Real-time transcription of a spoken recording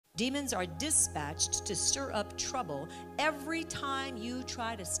Demons are dispatched to stir up trouble every time you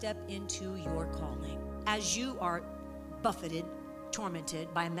try to step into your calling. As you are buffeted,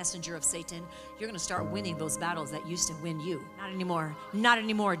 tormented by a messenger of Satan, you're going to start winning those battles that used to win you. Not anymore. Not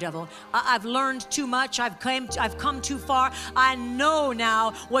anymore, devil. I've learned too much. I've come too far. I know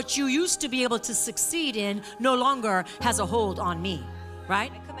now what you used to be able to succeed in no longer has a hold on me,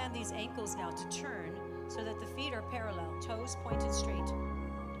 right? I command these ankles now to turn so that the feet are parallel, toes pointed straight,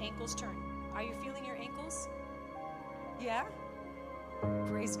 ankles turn. Are you feeling your ankles? Yeah?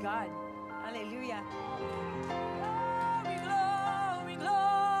 Praise God. Hallelujah.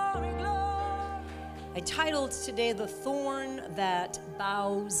 I titled today, The Thorn That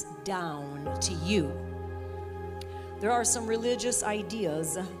Bows Down to You. There are some religious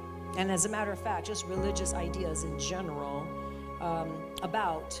ideas, and as a matter of fact, just religious ideas in general,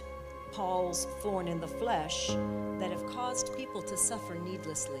 about Paul's thorn in the flesh that have caused people to suffer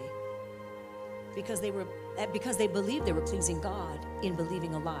needlessly because they believed they were pleasing God in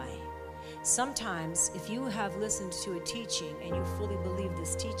believing a lie. Sometimes, if you have listened to a teaching and you fully believe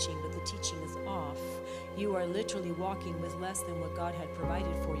this teaching, but the teaching is off, you are literally walking with less than what God had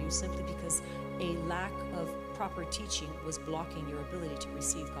provided for you simply because a lack of proper teaching was blocking your ability to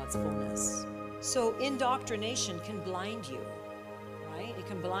receive God's fullness. So indoctrination can blind you, right? It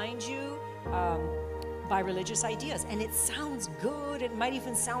can blind you by religious ideas. And it sounds good. It might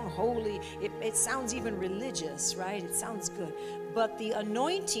even sound holy. It sounds even religious, right? It sounds good. But the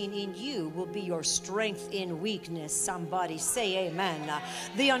anointing in you will be your strength in weakness. Somebody say amen.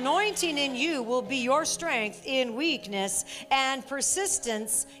 The anointing in you will be your strength in weakness and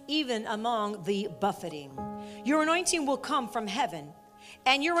persistence even among the buffeting. Your anointing will come from heaven.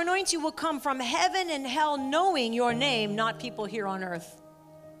 And your anointing will come from heaven and hell knowing your name, not people here on earth.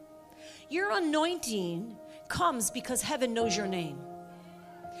 Your anointing comes because heaven knows your name.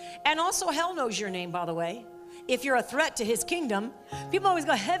 And also hell knows your name, by the way. If you're a threat to his kingdom, people always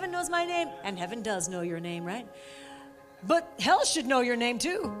go, heaven knows my name. And heaven does know your name, right? But hell should know your name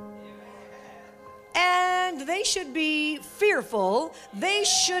too. And they should be fearful. They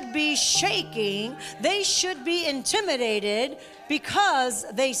should be shaking. They should be intimidated because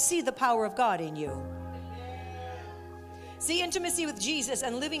they see the power of God in you. See, intimacy with Jesus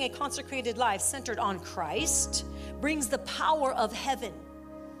and living a consecrated life centered on Christ brings the power of heaven.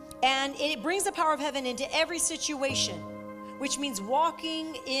 And it brings the power of heaven into every situation, which means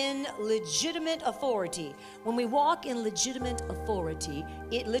walking in legitimate authority. When we walk in legitimate authority,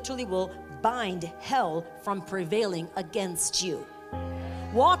 it literally will bind hell from prevailing against you.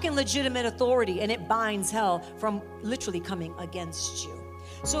 Walk in legitimate authority and it binds hell from literally coming against you.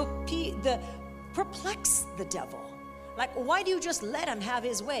 So perplex the devil. Like, why do you just let him have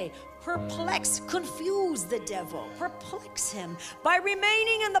his way? Perplex, confuse the devil, perplex him by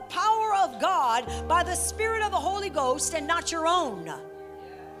remaining in the power of God by the Spirit of the Holy Ghost and not your own.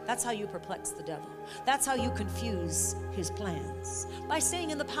 That's how you perplex the devil. That's how you confuse his plans. By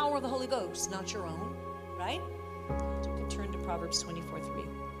staying in the power of the Holy Ghost, not your own, right? You can turn to Proverbs 24:3.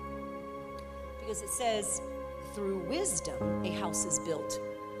 Because it says, through wisdom a house is built.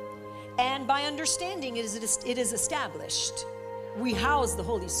 And by understanding it is established. We house the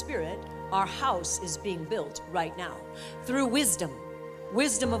Holy Spirit. Our house is being built right now. Through wisdom.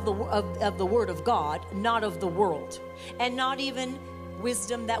 Wisdom of the Word of God, not of the world. And not even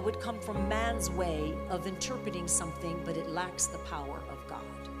wisdom that would come from man's way of interpreting something, but it lacks the power of God.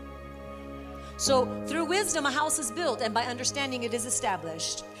 So through wisdom a house is built, and by understanding it is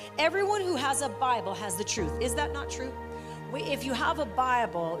established. Everyone who has a Bible has the truth. Is that not true? If you have a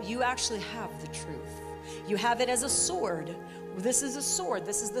Bible, you actually have the truth. You have it as a sword. This is a sword.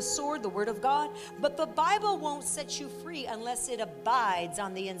 This is the sword, the Word of God. But the Bible won't set you free unless it abides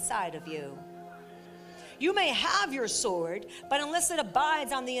on the inside of you. You may have your sword, but unless it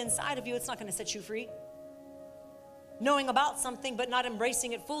abides on the inside of you, it's not going to set you free. Knowing about something but not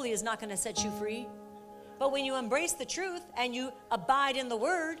embracing it fully is not going to set you free. But when you embrace the truth and you abide in the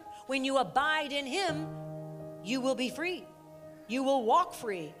Word, when you abide in Him, you will be free. You will walk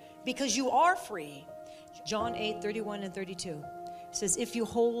free because you are free. John 8:31 and 32 says, if you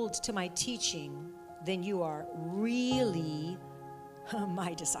hold to my teaching, then you are really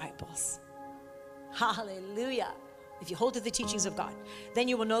my disciples. Hallelujah. If you hold to the teachings of God, then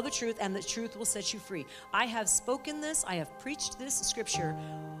you will know the truth and the truth will set you free. I have spoken this, I have preached this scripture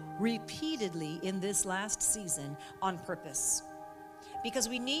repeatedly in this last season on purpose. Because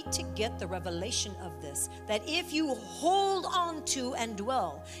we need to get the revelation of this, that if you hold on to and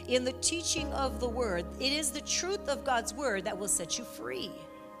dwell in the teaching of the Word, it is the truth of God's Word that will set you free.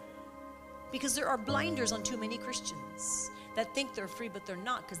 Because there are blinders on too many Christians. that think they're free, but they're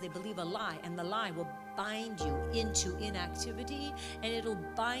not, because they believe a lie, and the lie will bind you into inactivity, and it'll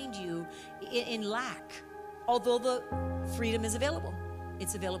bind you in lack. Although the freedom is available.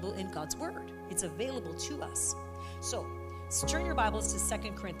 It's available in God's word. It's available to us. So turn your Bibles to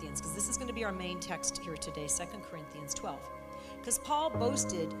 2 Corinthians, because this is going to be our main text here today, 2 Corinthians 12. Because Paul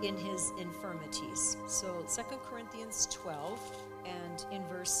boasted in his infirmities. So 2 Corinthians 12 and in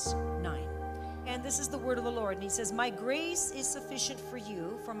verse 9. And this is the word of the Lord. And he says, my grace is sufficient for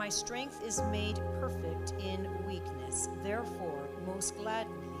you, for my strength is made perfect in weakness. Therefore, most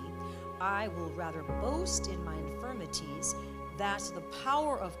gladly, I will rather boast in my infirmities, that the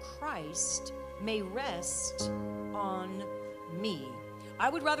power of Christ may rest on me. I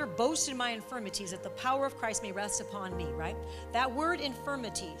would rather boast in my infirmities, that the power of Christ may rest upon me, right? That word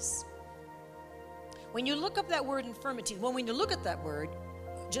infirmities. When you look up that word infirmities, well, when you look at that word,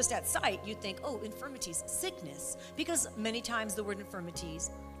 just at sight, you think, oh, infirmities, sickness. Because many times the word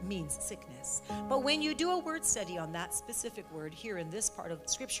infirmities means sickness. But when you do a word study on that specific word here in this part of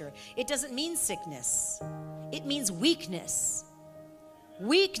Scripture, it doesn't mean sickness. It means weakness.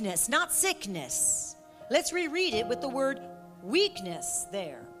 Weakness, not sickness. Let's reread it with the word weakness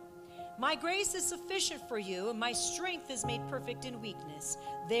there. My grace is sufficient for you, and my strength is made perfect in weakness.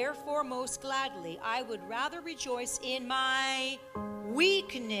 Therefore, most gladly, I would rather rejoice in my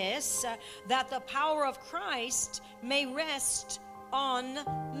weakness, that the power of Christ may rest on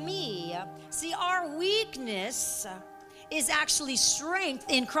me. See, our weakness is actually strength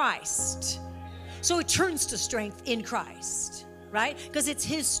in Christ. So it turns to strength in Christ, right? Because it's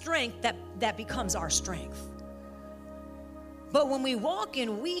his strength that becomes our strength. But when we walk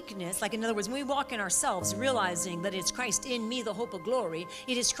in weakness, like in other words, when we walk in ourselves, realizing that it's Christ in me, the hope of glory,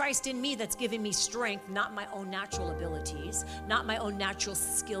 it is Christ in me that's giving me strength, not my own natural abilities, not my own natural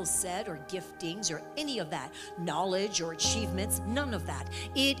skill set or giftings or any of that, knowledge or achievements, none of that.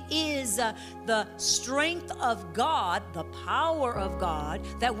 It is the strength of God, the power of God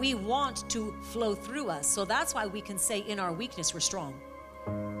that we want to flow through us. So that's why we can say in our weakness, we're strong.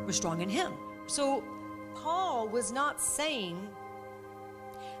 We're strong in him. So Paul was not saying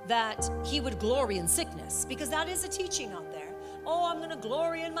that he would glory in sickness, because that is a teaching out there. Oh, I'm going to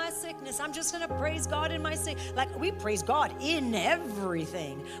glory in my sickness. I'm just going to praise God in my sickness. Like, we praise God in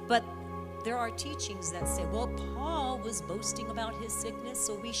everything. But there are teachings that say, well, Paul was boasting about his sickness,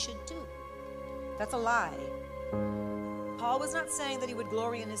 so we should too. That's a lie. Paul was not saying that he would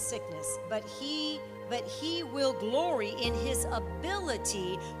glory in his sickness, but he will glory in his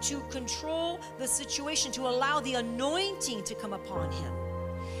ability to control the situation, to allow the anointing to come upon him.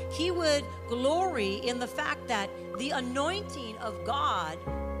 He would glory in the fact that the anointing of God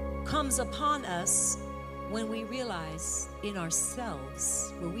comes upon us when we realize in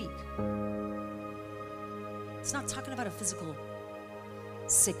ourselves we're weak. It's not talking about a physical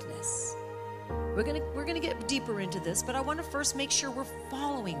sickness. We're gonna get deeper into this, but I want to first make sure we're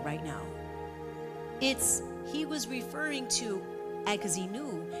following right now. He was referring to, because he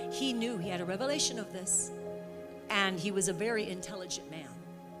knew, he had a revelation of this, and he was a very intelligent man.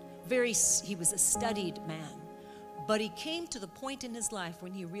 He was a studied man. But he came to the point in his life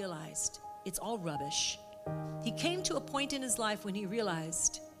when he realized it's all rubbish. He came to a point in his life when he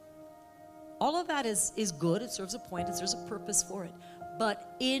realized all of that is good. It serves a point. It serves a purpose for it.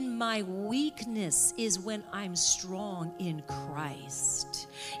 But in my weakness is when I'm strong in Christ.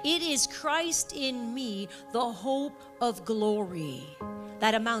 It is Christ in me, the hope of glory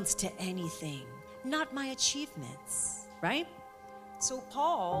that amounts to anything, not my achievements, right? So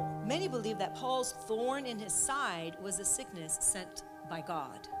many believe that Paul's thorn in his side was a sickness sent by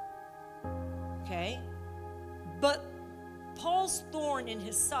God, okay? But Paul's thorn in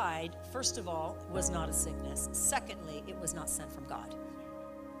his side, first of all, was not a sickness. Secondly, it was not sent from God.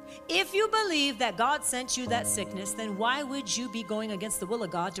 If you believe that God sent you that sickness, then why would you be going against the will of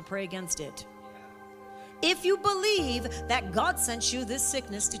God to pray against it? If you believe that God sent you this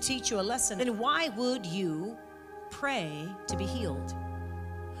sickness to teach you a lesson, then why would you pray to be healed?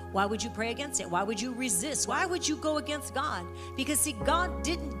 Why would you pray against it? Why would you resist? Why would you go against God? Because see, God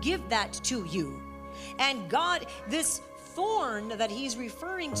didn't give that to you. And God, this thorn that he's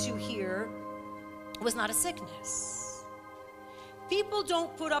referring to here was not a sickness. People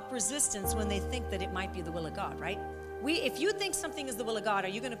don't put up resistance when they think that it might be the will of God, right? If you think something is the will of God, are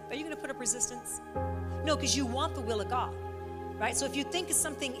you gonna put up resistance? No, because you want the will of God, right? So if you think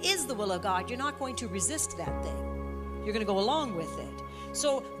something is the will of God, you're not going to resist that thing. You're going to go along with it.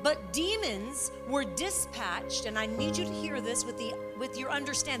 So, but demons were dispatched, and I need you to hear this with your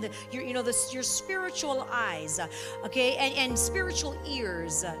understanding, your spiritual eyes, okay, and spiritual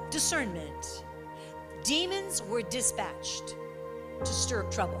ears, discernment. Demons were dispatched to stir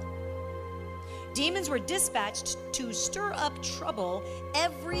up trouble. Demons were dispatched to stir up trouble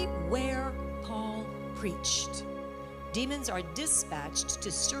everywhere Paul preached. Demons are dispatched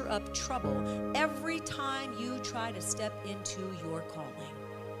to stir up trouble every time you try to step into your calling.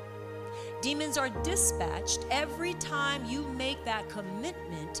 Demons are dispatched every time you make that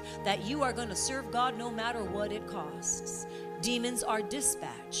commitment that you are going to serve God no matter what it costs. Demons are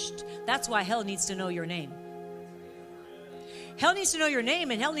dispatched. That's why hell needs to know your name. Hell needs to know your name,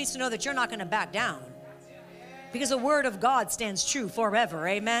 and hell needs to know that you're not going to back down. Because the word of God stands true forever.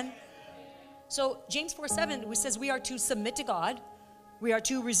 Amen. So James 4:7, which says we are to submit to God, we are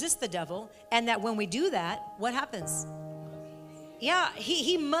to resist the devil, and that when we do that, what happens? Yeah,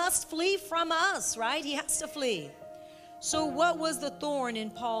 he must flee from us, right? He has to flee. So what was the thorn in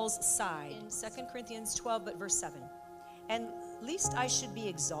Paul's side? In 2 Corinthians 12, but verse 7. And least I should be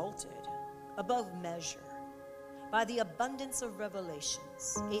exalted above measure by the abundance of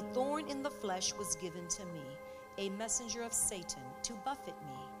revelations. A thorn in the flesh was given to me, a messenger of Satan to buffet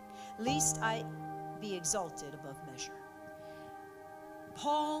me, lest I be exalted above measure.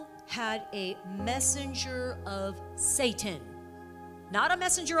 Paul had a messenger of Satan, not a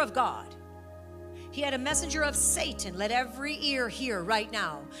messenger of God. He had a messenger of Satan. Let every ear hear right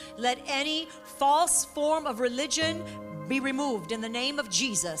now. Let any false form of religion be removed in the name of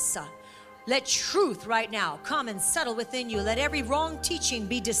Jesus. Let truth right now come and settle within you. Let every wrong teaching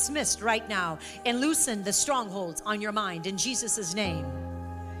be dismissed right now and loosen the strongholds on your mind in Jesus' name.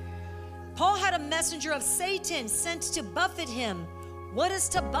 Paul had a messenger of Satan sent to buffet him. What is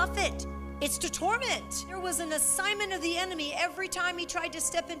to buffet? It's to torment. There was an assignment of the enemy every time he tried to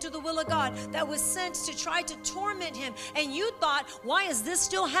step into the will of God that was sent to try to torment him. And you thought, why is this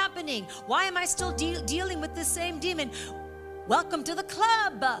still happening? Why am I still dealing with this same demon? Welcome to the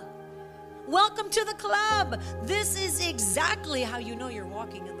club. Welcome to the club. This is exactly how you know you're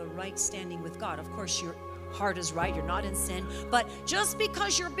walking in the right standing with God. Of course, your heart is right. You're not in sin. But just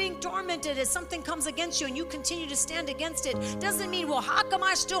because you're being tormented as something comes against you and you continue to stand against it doesn't mean, well, how come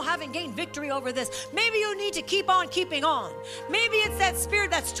I still haven't gained victory over this? Maybe you need to keep on keeping on. Maybe it's that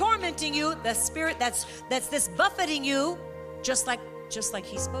spirit that's tormenting you, the spirit that's this buffeting you, just like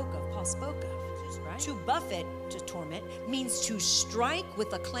he spoke of, Paul spoke of. Right? To buffet, to torment, means to strike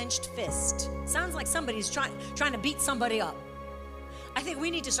with a clenched fist. Sounds like somebody's trying to beat somebody up. I think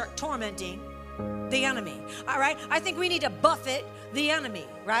we need to start tormenting the enemy. All right? I think we need to buffet the enemy,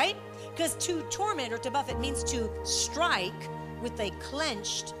 right? Because to torment or to buffet means to strike with a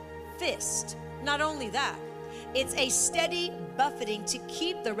clenched fist. Not only that, it's a steady buffeting to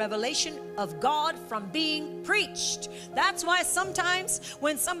keep the revelation of God from being preached. That's why sometimes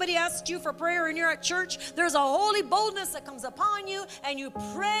when somebody asks you for prayer and you're at church, there's a holy boldness that comes upon you and you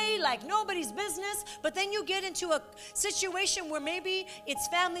pray like nobody's business, but then you get into a situation where maybe it's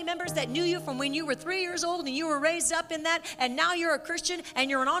family members that knew you from when you were 3 years old and you were raised up in that, and now you're a Christian and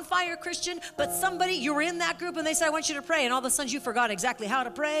you're an on-fire Christian, but somebody, you were in that group and they said, I want you to pray, and all of a sudden you forgot exactly how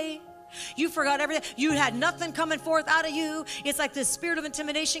to pray. You forgot everything. You had nothing coming forth out of you. It's like this spirit of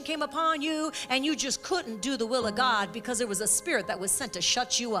intimidation came upon you and you just couldn't do the will of God because there was a spirit that was sent to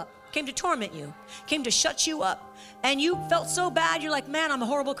shut you up, came to torment you, came to shut you up. And you felt so bad. You're like, man, I'm a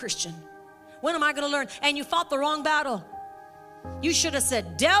horrible Christian. When am I going to learn? And you fought the wrong battle. You should have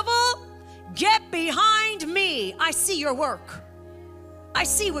said, devil, get behind me. I see your work. I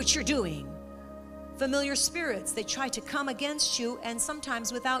see what you're doing. Familiar spirits, they try to come against you, and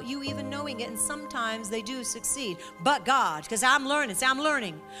sometimes without you even knowing it, and sometimes they do succeed. But God, because I'm learning,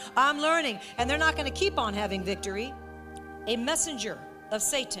 and they're not going to keep on having victory. A messenger of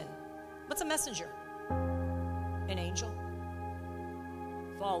Satan. What's a messenger? An angel.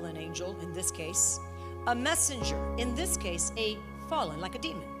 Fallen angel in this case. A messenger, in this case, a fallen, like a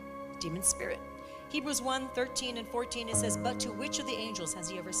demon spirit. Hebrews 1:13 and 14, it says, but to which of the angels has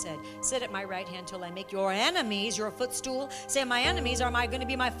he ever said, sit at my right hand till I make your enemies your footstool? Say, my enemies are going to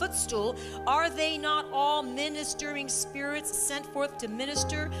be my footstool. Are they not all ministering spirits sent forth to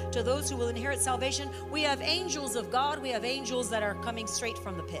minister to those who will inherit salvation? We have angels of God. We have angels that are coming straight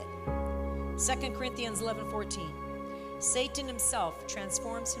from the pit. 2 Corinthians 11:14. Satan himself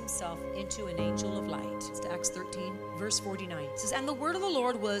transforms himself into an angel of light. It's Acts 13, verse 49. It says, and the word of the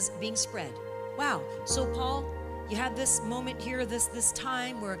Lord was being spread. Wow. So Paul, you had this moment here, this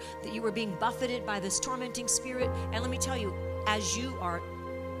time where that you were being buffeted by this tormenting spirit. And let me tell you, as you are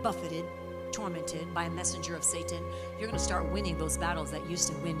buffeted, tormented by a messenger of Satan, you're going to start winning those battles that used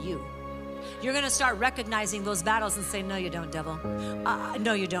to win you. You're going to start recognizing those battles and say, no, you don't, devil.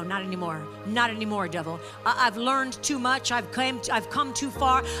 No, you don't. Not anymore. Not anymore, devil. I've learned too much. I've come too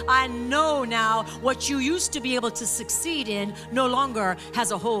far. I know now what you used to be able to succeed in no longer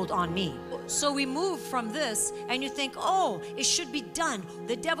has a hold on me. So we move from this, and you think, oh, it should be done.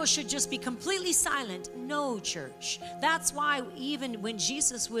 The devil should just be completely silent. No, church. That's why even when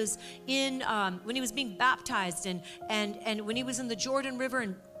Jesus was in, when he was being baptized, and when he was in the Jordan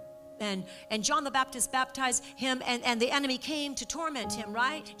River, and John the Baptist baptized him, and the enemy came to torment him,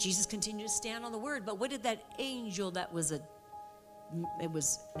 right? Jesus continued to stand on the word. But what did that angel that was it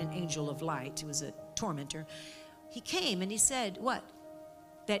was an angel of light, it was a tormentor, he came and he said, what?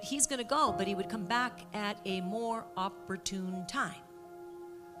 That he's going to go, but he would come back at a more opportune time.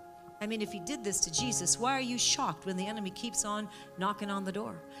 I mean, if he did this to Jesus, why are you shocked when the enemy keeps on knocking on the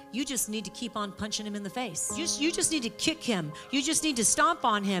door? You just need to keep on punching him in the face. You just need to kick him. You just need to stomp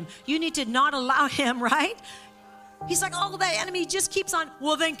on him. You need to not allow him, right? He's like, oh, that enemy just keeps on.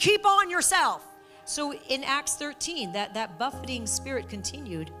 Well, then keep on yourself. So in Acts 13, that buffeting spirit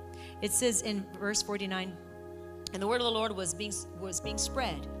continued. It says in verse 49, and the word of the Lord was being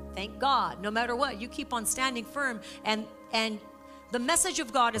spread. Thank God. No matter what, you keep on standing firm, and the message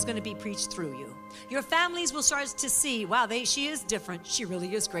of God is going to be preached through you. Your families will start to see, wow, she is different. She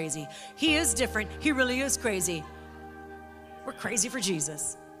really is crazy. He is different. He really is crazy. We're crazy for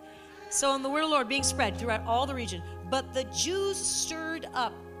Jesus. So in the word of the Lord being spread throughout all the region, but the Jews stirred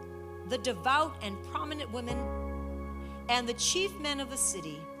up the devout and prominent women and the chief men of the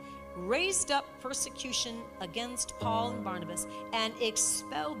city, raised up persecution against Paul and Barnabas, and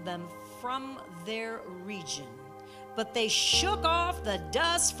expelled them from their region. But they shook off the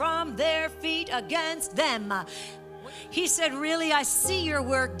dust from their feet against them. He said, really, I see your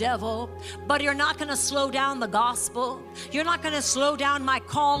work, devil, but you're not going to slow down the gospel. You're not going to slow down my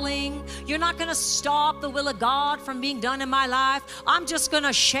calling. You're not going to stop the will of God from being done in my life. I'm just going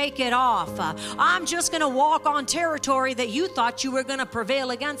to shake it off. I'm just going to walk on territory that you thought you were going to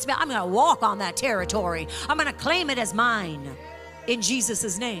prevail against me. I'm going to walk on that territory. I'm going to claim it as mine. In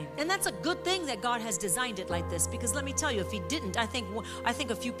Jesus' name. And that's a good thing that God has designed it like this, because let me tell you, if he didn't, I think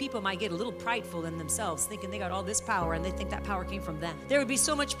a few people might get a little prideful in themselves, thinking they got all this power and they think that power came from them. There would be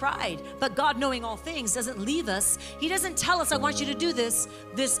so much pride. But God, knowing all things, doesn't leave us. He doesn't tell us, I want you to do this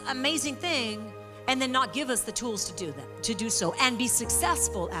amazing thing, and then not give us the tools to do so and be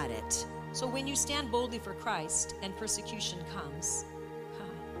successful at it. So when you stand boldly for Christ and persecution comes,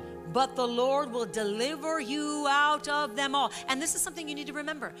 but the Lord will deliver you out of them all. And this is something you need to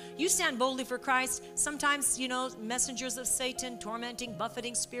remember. You stand boldly for Christ. Sometimes, messengers of Satan, tormenting,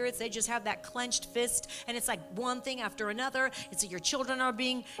 buffeting spirits, they just have that clenched fist, and it's like one thing after another. It's that your children are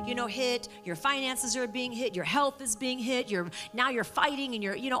being, hit. Your finances are being hit. Your health is being hit. Now you're fighting, and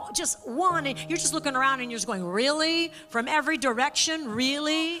you're, just one, and you're just looking around, and you're just going, really? From every direction?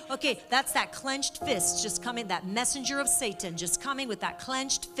 Really? Okay, that's that clenched fist just coming, that messenger of Satan just coming with that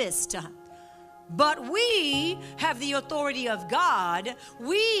clenched fist. But we have the authority of God.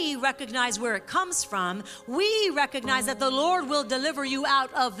 We recognize where it comes from. We recognize that the Lord will deliver you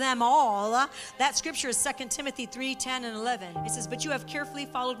out of them all. That scripture is 2 Timothy 3:10 and 11. It says, but you have carefully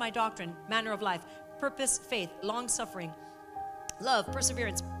followed my doctrine, manner of life, purpose, faith, long-suffering, love,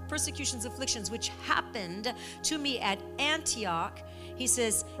 perseverance, persecutions, afflictions, which happened to me at Antioch. He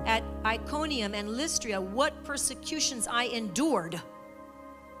says, at Iconium and Lystra, what persecutions I endured.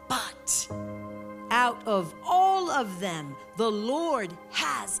 But out of all of them, the Lord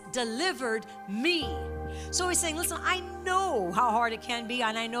has delivered me. So he's saying, listen, I know how hard it can be,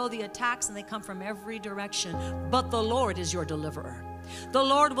 and I know the attacks, and they come from every direction, but the Lord is your deliverer. The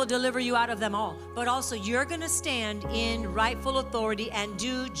Lord will deliver you out of them all. But also, you're going to stand in rightful authority and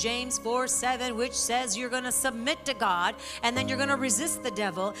do James 4:7, which says you're going to submit to God, and then you're going to resist the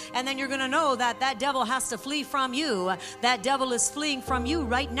devil, and then you're going to know that devil has to flee from you. That devil is fleeing from you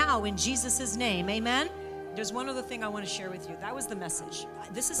right now in Jesus' name. Amen? There's one other thing I want to share with you. That was the message.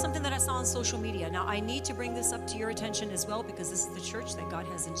 This is something that I saw on social media. Now, I need to bring this up to your attention as well, because this is the church that God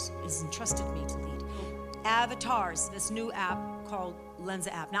has entrusted me to lead. Avatars, this new app called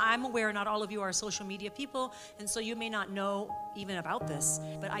Lensa app. Now, I'm aware not all of you are social media people, and so you may not know even about this,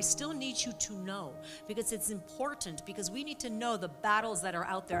 but I still need you to know, because it's important, because we need to know the battles that are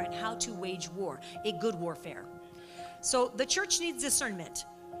out there and how to wage war, a good warfare. So the church needs discernment.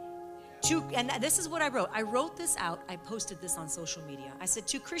 And this is what I wrote. I wrote this out. I posted this on social media. I said,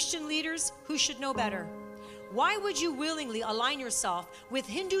 to Christian leaders who should know better, why would you willingly align yourself with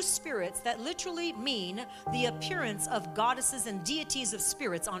Hindu spirits that literally mean the appearance of goddesses and deities of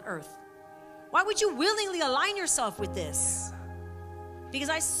spirits on earth? Why would you willingly align yourself with this? Because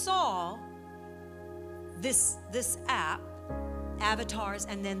I saw this app, avatars,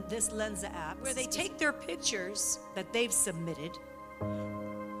 and then this Lenza app, where they take their pictures that they've submitted,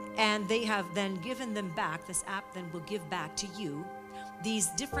 and they have then given them back. This app then will give back to you these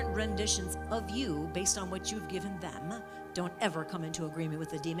different renditions of you based on what you've given them. Don't ever come into agreement with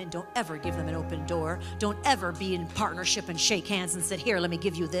the demon. Don't ever give them an open door. Don't ever be in partnership and shake hands and say, here, let me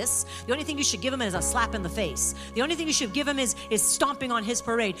give you this. The only thing you should give him is a slap in the face. The only thing you should give him is stomping on his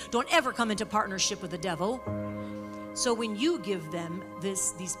parade. Don't ever come into partnership with the devil. So when you give them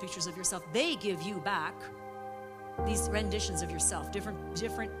these pictures of yourself, they give you back these renditions of yourself,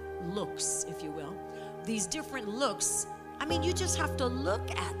 different looks, if you will. These different looks, I mean, you just have to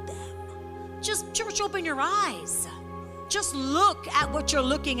look at them. Just church, open your eyes. Just look at what you're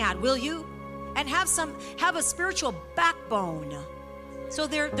looking at, will you? And have a spiritual backbone. So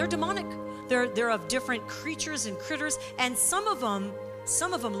they're demonic. They're of different creatures and critters, and some of them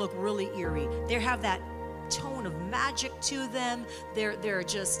look really eerie. They have that tone of magic to them. They're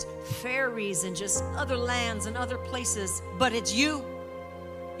just fairies and just other lands and other places, but it's you.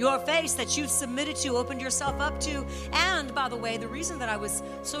 Your face that you've submitted to, opened yourself up to. And by the way, the reason that I was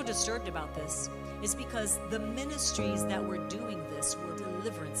so disturbed about this is because the ministries that were doing this were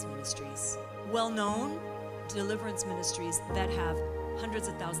deliverance ministries. Well-known deliverance ministries that have hundreds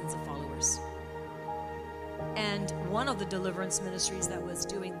of thousands of followers. And one of the deliverance ministries that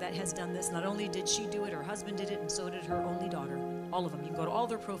has done this, not only did she do it, her husband did it, and so did her only daughter. All of them. You can go to all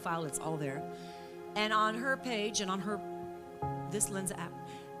their profile, it's all there. And on her page and on this Lenza app,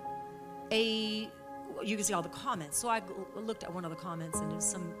 you can see all the comments. So I looked at one of the comments, and it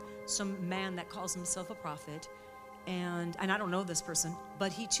was some man that calls himself a prophet, and I don't know this person,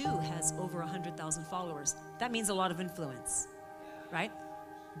 but he too has over 100,000 followers. That means a lot of influence, right?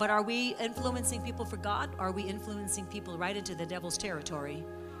 But are we influencing people for God? Or are we influencing people right into the devil's territory?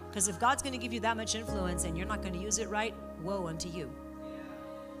 Because if God's going to give you that much influence and you're not going to use it right, woe unto you.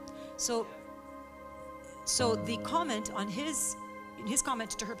 So the comment on his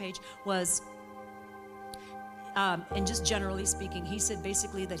comment to her page was, and just generally speaking, he said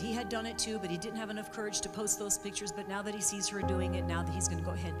basically that he had done it too, but he didn't have enough courage to post those pictures. But now that he sees her doing it, now that he's going to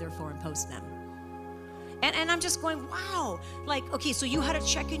go ahead, therefore, and post them. And I'm just going, wow. Like, okay, so you had a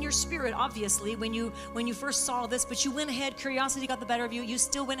check in your spirit, obviously, when you first saw this, but you went ahead, curiosity got the better of you, you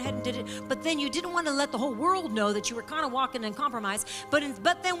still went ahead and did it, but then you didn't want to let the whole world know that you were kind of walking in compromise, but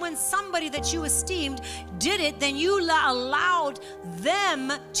then when somebody that you esteemed did it, then you allowed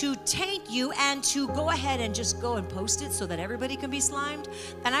them to taint you and to go ahead and just go and post it so that everybody can be slimed.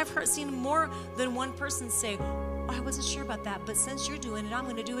 And I've seen more than one person say, oh, I wasn't sure about that, but since you're doing it, I'm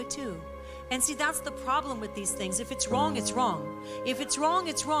going to do it too. And see, that's the problem with these things. If it's wrong, it's wrong. If it's wrong,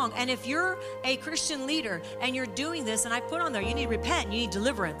 it's wrong. And if you're a Christian leader and you're doing this, and I put on there, you need to repent, you need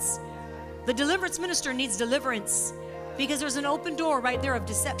deliverance. The deliverance minister needs deliverance because there's an open door right there of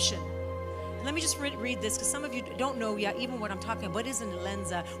deception. Let me just read this because some of you don't know yet even what I'm talking about. What is an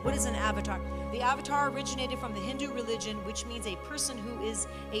Lenza? What is an avatar? The avatar originated from the Hindu religion, which means a person who is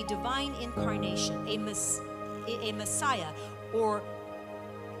a divine incarnation, a messiah, or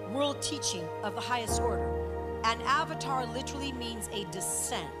world teaching of the highest order. An avatar literally means a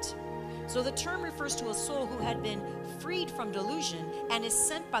descent. So the term refers to a soul who had been freed from delusion and is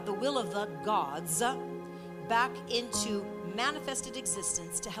sent by the will of the gods back into manifested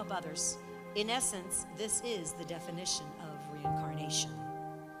existence to help others. In essence, this is the definition of reincarnation.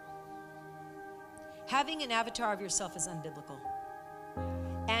 Having an avatar of yourself is unbiblical,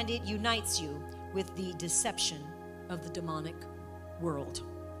 and it unites you with the deception of the demonic world.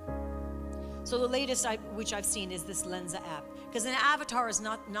 So the latest which I've seen is this Lenza app, because an avatar is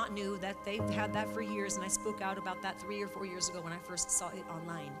not new. That they've had that for years, and I spoke out about that 3 or 4 years ago when I first saw it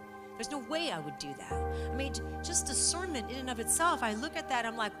online. There's no way I would do that. I mean, just discernment in and of itself. I look at that,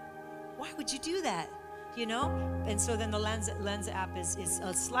 I'm like, why would you do that? You know? And so then the Lenza app is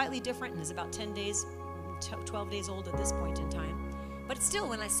slightly different and is about 10 days, 12 days old at this point in time. But still,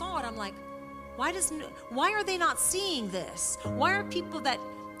 when I saw it, I'm like, why are they not seeing this? Why are people that,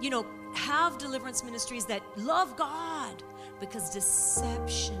 have deliverance ministries that love God? Because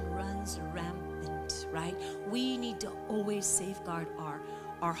deception runs rampant, right? We need to always safeguard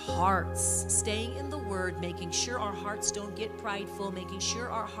our hearts, staying in the Word, making sure our hearts don't get prideful, making sure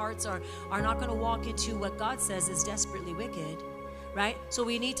our hearts are not going to walk into what God says is desperately wicked, right? So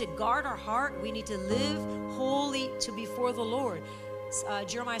we need to guard our heart. We need to live holy before the Lord.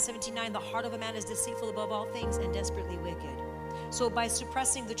 Jeremiah 17:9, the heart of a man is deceitful above all things and desperately wicked. So by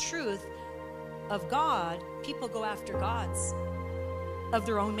suppressing the truth of God, people go after gods of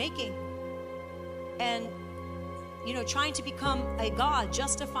their own making. And, trying to become a god,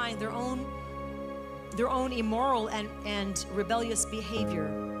 justifying their own their own immoral and rebellious behavior.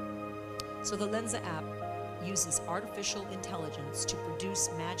 So the Lensa app uses artificial intelligence to produce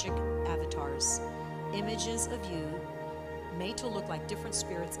magic avatars, images of you made to look like different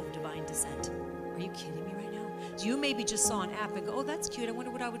spirits of divine descent. Are you kidding me right now? So you maybe just saw an app and go, oh, that's cute. I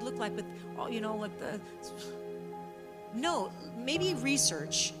wonder what I would look like with, like the... No, maybe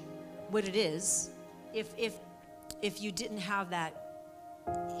research what it is if you didn't have that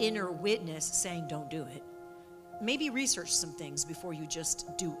inner witness saying don't do it. Maybe research some things before you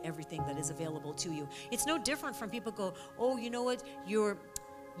just do everything that is available to you. It's no different from people go, oh, you know what, your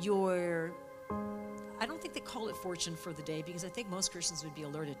I don't think they call it fortune for the day, because I think most Christians would be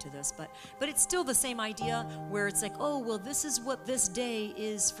alerted to this, but it's still the same idea where it's like, oh, well, this is what this day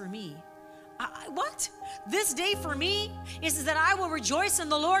is for me. What? This day for me is that I will rejoice in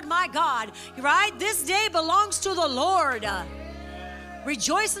the Lord my God, right? This day belongs to the Lord.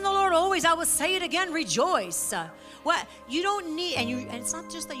 Rejoice in the Lord always. I will say it again, rejoice. What you don't need, and it's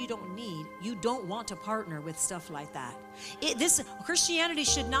not just that you don't need, you don't want to partner with stuff like that. This Christianity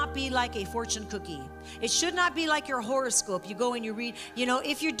should not be like a fortune cookie. It should not be like your horoscope. You go and you read,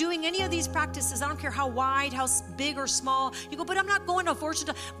 if you're doing any of these practices, I don't care how wide, how big or small, you go, but I'm not going to fortune,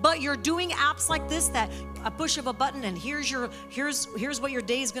 but you're doing apps like this that a push of a button and here's what your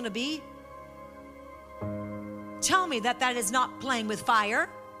day is going to be. Tell me that is not playing with fire.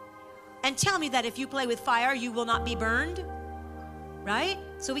 And tell me that if you play with fire, you will not be burned. Right?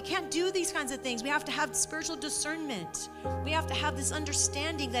 So we can't do these kinds of things. We have to have spiritual discernment. We have to have this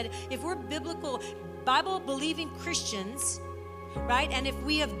understanding that if we're biblical, Bible-believing Christians, right? And if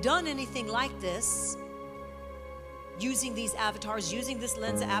we have done anything like this, using these avatars, using this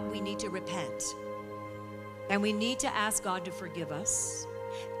Lensa app, we need to repent. And we need to ask God to forgive us.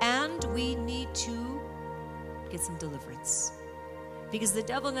 And we need to get some deliverance, because the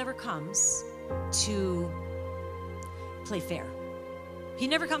devil never comes to play fair. He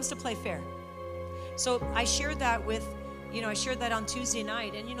never comes to play fair. So I shared that on Tuesday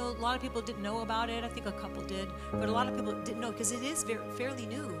night, and a lot of people didn't know about it. I think a couple did, but a lot of people didn't know because it is fairly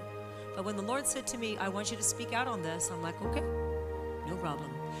new. But when the Lord said to me, I want you to speak out on this, I'm like, okay, no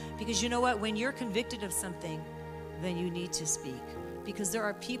problem. Because you know what? When you're convicted of something, then you need to speak, because there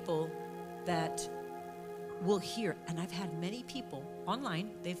are people that will hear, and I've had many people online,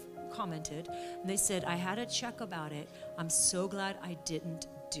 they've commented, and they said, I had a check about it. I'm so glad I didn't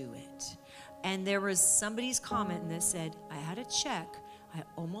do it. And there was somebody's comment, and they said, I had a check. I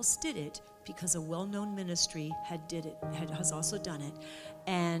almost did it because a well-known ministry has also done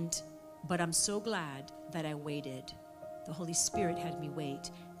it. But I'm so glad that I waited. The Holy Spirit had me wait.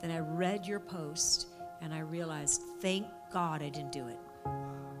 Then I read your post, and I realized, thank God I didn't do it.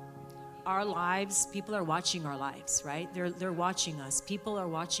 Our lives, people are watching our lives, right? They're watching us. People are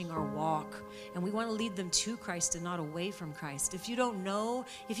watching our walk, and we want to lead them to Christ and not away from Christ. If you don't know,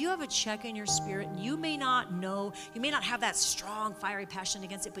 if you have a check in your spirit, and you may not know, you may not have that strong, fiery passion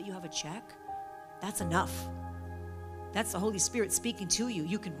against it, but you have a check, that's enough. That's the Holy Spirit speaking to you.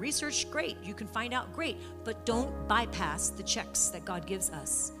 You can research, great. You can find out, great. But don't bypass the checks that God gives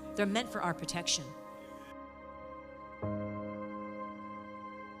us. They're meant for our protection.